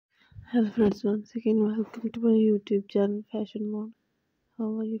Hello friends, once again welcome to my YouTube channel Fashion Mode.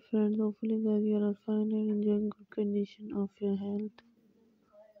 How are you friends? Hopefully guys you are all fine and enjoying good condition of your health.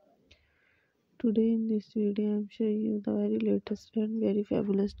 Today in this video I am showing you the very latest and very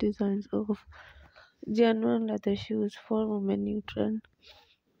fabulous designs of genuine leather shoes for women new trend.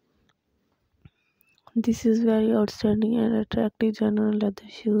 This is very outstanding and attractive genuine leather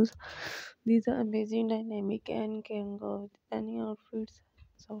shoes. These are amazing, dynamic and can go with any outfits.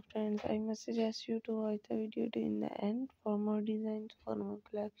 So friends, I must suggest you to watch the video to in the end for more designs, for more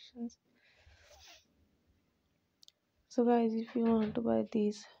collections. So guys, if you want to buy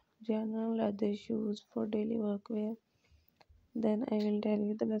these genuine leather shoes for daily work wear, then I will tell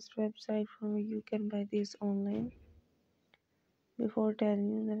you the best website from where you can buy these online. Before telling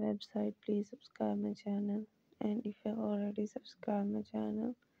you the website, please subscribe my channel, and if you have already subscribed my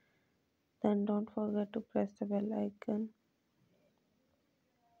channel, then don't forget to press the bell icon.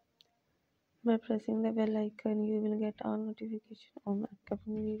 By pressing the bell icon, you will get all notifications on my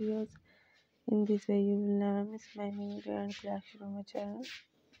upcoming videos. In this way, you will never miss my new video and collection on my channel.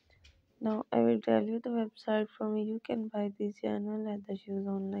 Now, I will tell you the website from where you can buy these genuine leather shoes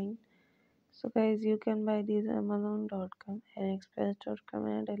online. So, guys, you can buy these Amazon.com, AliExpress.com,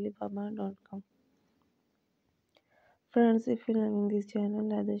 and Alibaba.com. Friends, if you're loving these genuine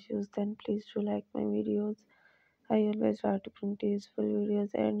leather shoes, then please do like my videos. I always try to bring useful videos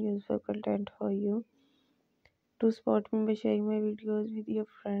and useful content for you. To support me by sharing my videos with your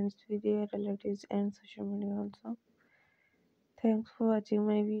friends, with your relatives, and social media also. Thanks for watching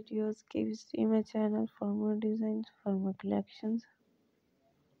my videos. Keep see my channel for more designs, for more collections.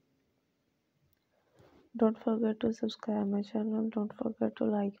 Don't forget to subscribe my channel. Don't forget to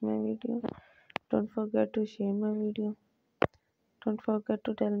like my video. Don't forget to share my video. Don't forget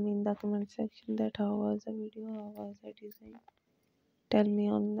to tell me in the comment section that how was the video, how was the design. Tell me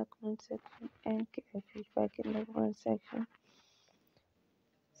on the comment section and give a feedback in the comment section.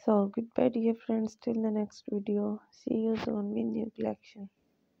 So goodbye dear friends, till the next video. See you soon with new collection.